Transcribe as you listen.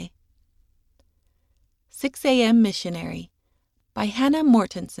6 a.m. Missionary by Hannah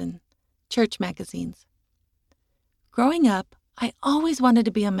Mortensen, Church Magazines. Growing up, I always wanted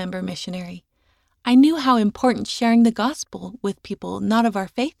to be a member missionary. I knew how important sharing the gospel with people not of our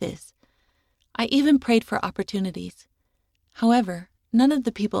faith is. I even prayed for opportunities. However, none of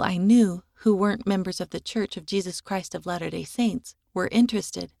the people I knew who weren't members of the Church of Jesus Christ of Latter-day Saints were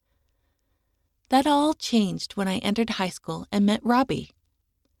interested. That all changed when I entered high school and met Robbie.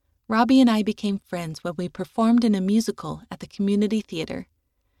 Robbie and I became friends when we performed in a musical at the community theater.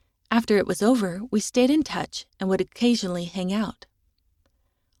 After it was over, we stayed in touch and would occasionally hang out.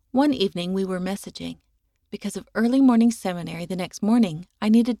 One evening we were messaging. Because of early morning seminary the next morning, I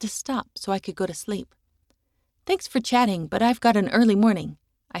needed to stop so I could go to sleep. "Thanks for chatting, but I've got an early morning,"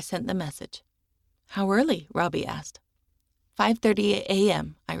 I sent the message. "How early?" Robbie asked. 5:30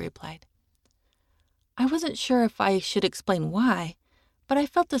 a.m., I replied. I wasn't sure if I should explain why, but I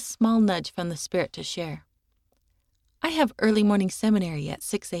felt a small nudge from the Spirit to share. "I have early morning seminary at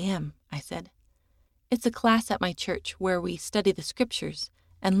 6 a.m., I said. "It's a class at my church where we study the scriptures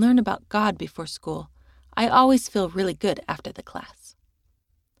and learn about God before school. I always feel really good after the class."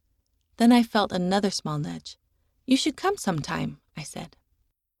 Then I felt another small nudge. "You should come sometime," I said.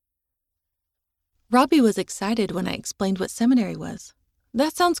 Robbie was excited when I explained what seminary was.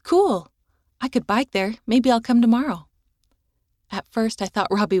 "That sounds cool. I could bike there. Maybe I'll come tomorrow." At first, I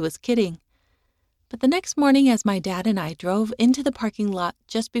thought Robbie was kidding. But the next morning, as my dad and I drove into the parking lot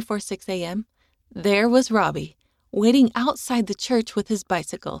just before 6 a.m., there was Robbie, waiting outside the church with his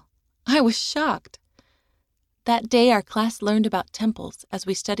bicycle. I was shocked. That day, our class learned about temples as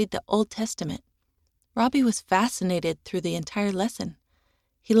we studied the Old Testament. Robbie was fascinated through the entire lesson.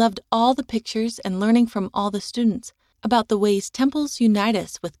 He loved all the pictures and learning from all the students about the ways temples unite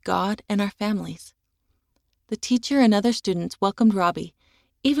us with God and our families. The teacher and other students welcomed Robbie,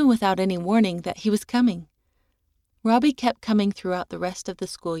 even without any warning that he was coming. Robbie kept coming throughout the rest of the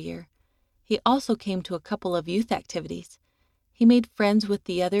school year. He also came to a couple of youth activities. He made friends with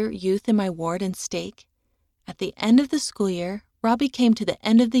the other youth in my ward and stake. At the end of the school year, Robbie came to the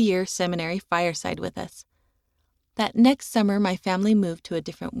end of the year seminary fireside with us. That next summer, my family moved to a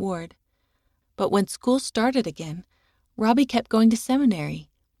different ward. But when school started again, Robbie kept going to seminary,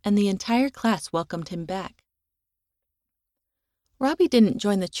 and the entire class welcomed him back. Robbie didn't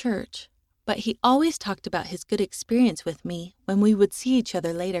join the church, but he always talked about his good experience with me when we would see each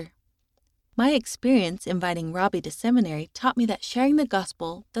other later. My experience inviting Robbie to seminary taught me that sharing the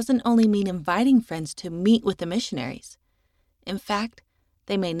gospel doesn't only mean inviting friends to meet with the missionaries. In fact,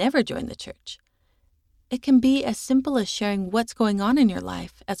 they may never join the church. It can be as simple as sharing what's going on in your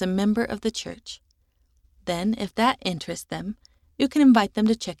life as a member of the church. Then, if that interests them, you can invite them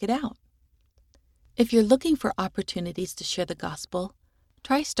to check it out. If you're looking for opportunities to share the gospel,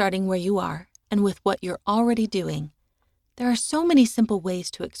 try starting where you are and with what you're already doing. There are so many simple ways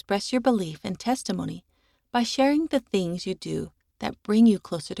to express your belief and testimony by sharing the things you do that bring you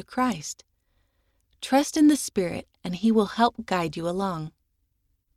closer to Christ. Trust in the Spirit, and He will help guide you along.